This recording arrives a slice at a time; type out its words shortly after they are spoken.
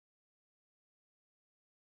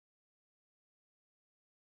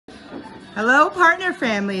Hello, partner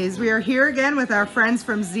families. We are here again with our friends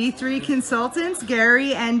from Z3 Consultants,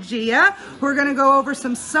 Gary and Gia. We're going to go over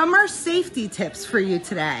some summer safety tips for you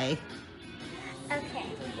today. Okay.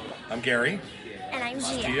 I'm Gary. And I'm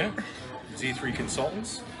Gia. Z3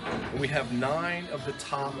 Consultants. And we have 9 of the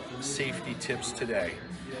top safety tips today.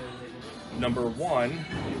 Number 1,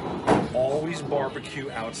 always barbecue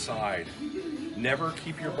outside. Never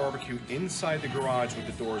keep your barbecue inside the garage with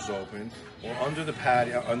the doors open, or under the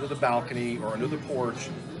patio, under the balcony, or under the porch,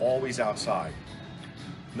 always outside.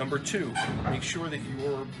 Number 2, make sure that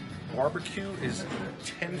your barbecue is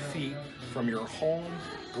 10 feet from your home,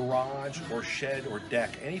 garage, or shed, or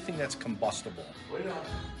deck, anything that's combustible.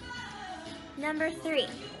 Number 3,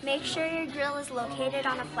 make sure your grill is located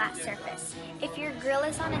on a flat surface. If your grill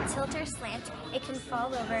is on a tilt or slant, it can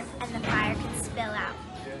fall over and the fire can spill out.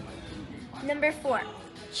 Number 4,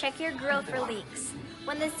 check your grill for leaks.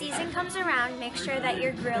 When the season comes around, make sure that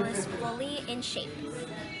your grill is fully in shape.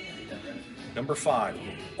 Number 5,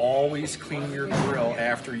 always clean your grill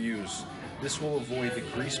after use. This will avoid the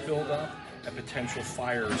grease buildup and potential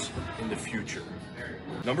fires in the future.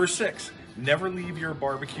 Number 6, never leave your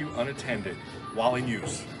barbecue unattended while in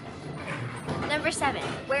use. Number 7,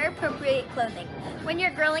 wear appropriate clothing. When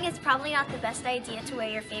you're grilling, it's probably not the best idea to wear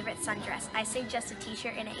your favorite sundress. I suggest a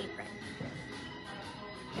t-shirt and an apron.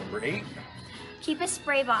 Number 8, keep a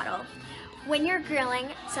spray bottle. When you're grilling,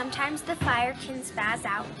 sometimes the fire can spaz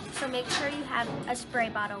out, so make sure you have a spray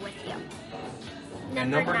bottle with you.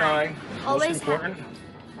 Number 9, most important,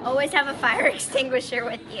 always have a fire extinguisher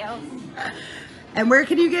with you. And where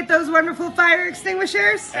can you get those wonderful fire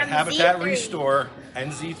extinguishers? At Habitat Restore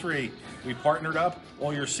and Z3. We partnered up.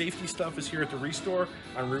 All your safety stuff is here at the Restore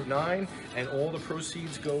on Route 9, and all the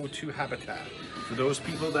proceeds go to Habitat for those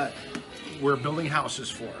people that we're building houses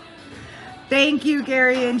for. Thank you,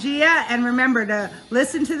 Gary and Gia. And remember to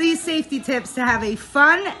listen to these safety tips to have a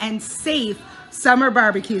fun and safe summer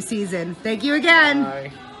barbecue season. Thank you again.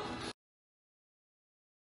 Bye.